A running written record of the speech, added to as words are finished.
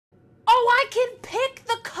Oh, I can pick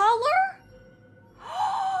the color?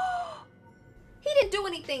 He didn't do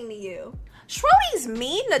anything to you. Schrody's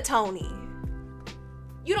mean to Tony.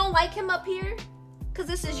 You don't like him up here? Cause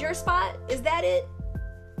this is your spot? Is that it?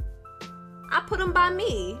 I put him by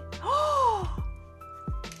me.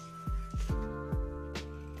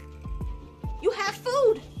 You have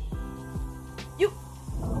food.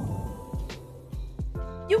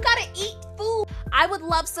 You gotta eat food. I would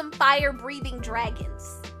love some fire-breathing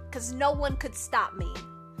dragons, cause no one could stop me.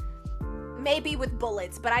 Maybe with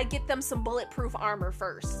bullets, but I'd get them some bulletproof armor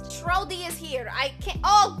first. Shrody is here. I can't.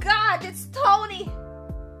 Oh God, it's Tony.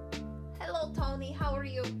 Hello, Tony. How are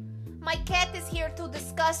you? My cat is here to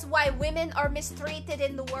discuss why women are mistreated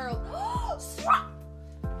in the world.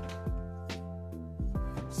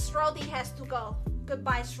 Shrody has to go.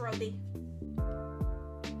 Goodbye, Shrody.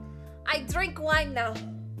 I drink wine now.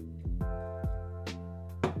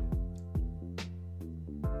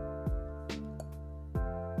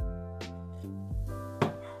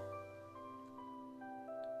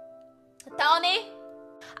 Tony,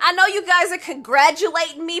 I know you guys are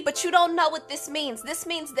congratulating me, but you don't know what this means. This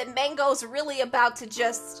means that Mango's really about to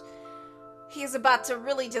just... He's about to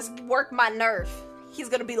really just work my nerve. He's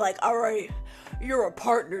gonna be like, alright, you're a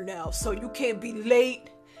partner now, so you can't be late.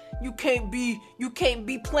 You can't be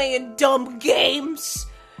playing dumb games.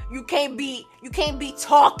 You can't be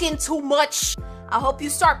talking too much. I hope you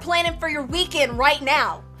start planning for your weekend right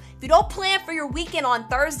now. If you don't plan for your weekend on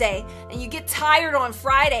Thursday and you get tired on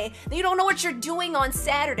Friday, then you don't know what you're doing on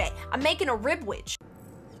Saturday. I'm making a ribwich.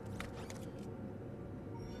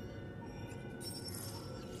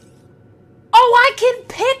 Oh, I can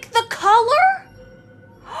pick the color?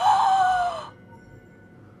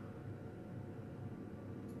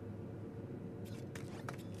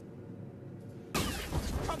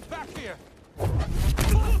 Come back here.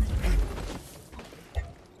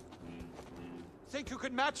 Think you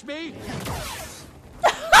could match me?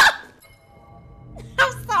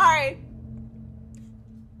 I'm sorry.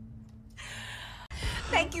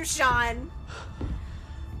 Thank you, Sean.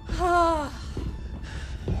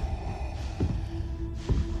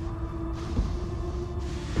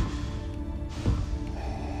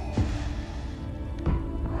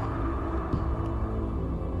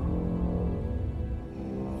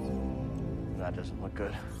 That doesn't look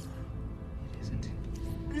good. It isn't.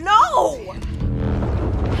 No!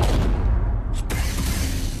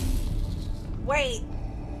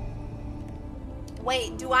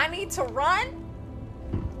 Wait, do I need to run?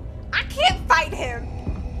 I can't fight him.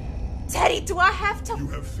 Teddy, do I have to? You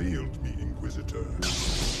have failed me, Inquisitor.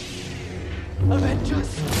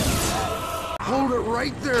 Avengers! Hold it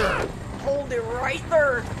right there! Hold it right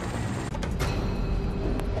there.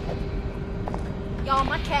 Y'all,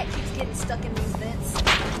 my cat keeps getting stuck in these vents.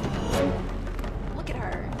 Look at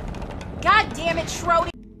her. God damn it, Shrody.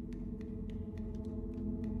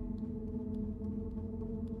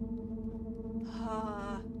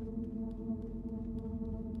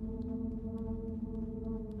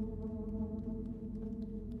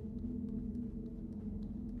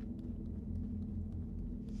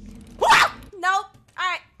 Nope.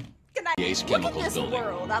 Alright. Good night. The Ace Look at Chemicals this building.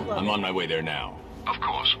 world. I love I'm it. on my way there now. Of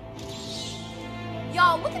course.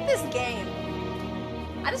 Y'all, look at this game.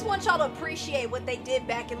 I just want y'all to appreciate what they did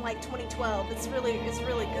back in like 2012. It's really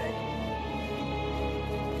good.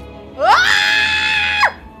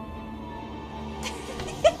 Ah!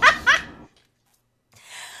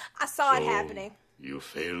 I saw it happening. You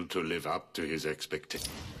failed to live up to his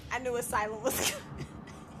expectations. I knew Asylum was good.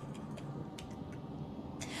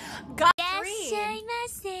 God,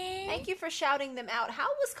 thank you for shouting them out. How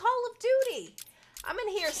was Call of Duty? I'm in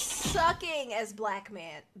here sucking as Black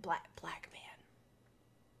Man. Black Man.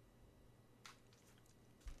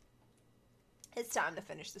 It's time to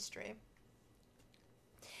finish the stream.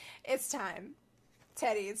 It's time.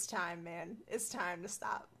 Teddy, it's time, man. It's time to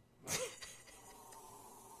stop.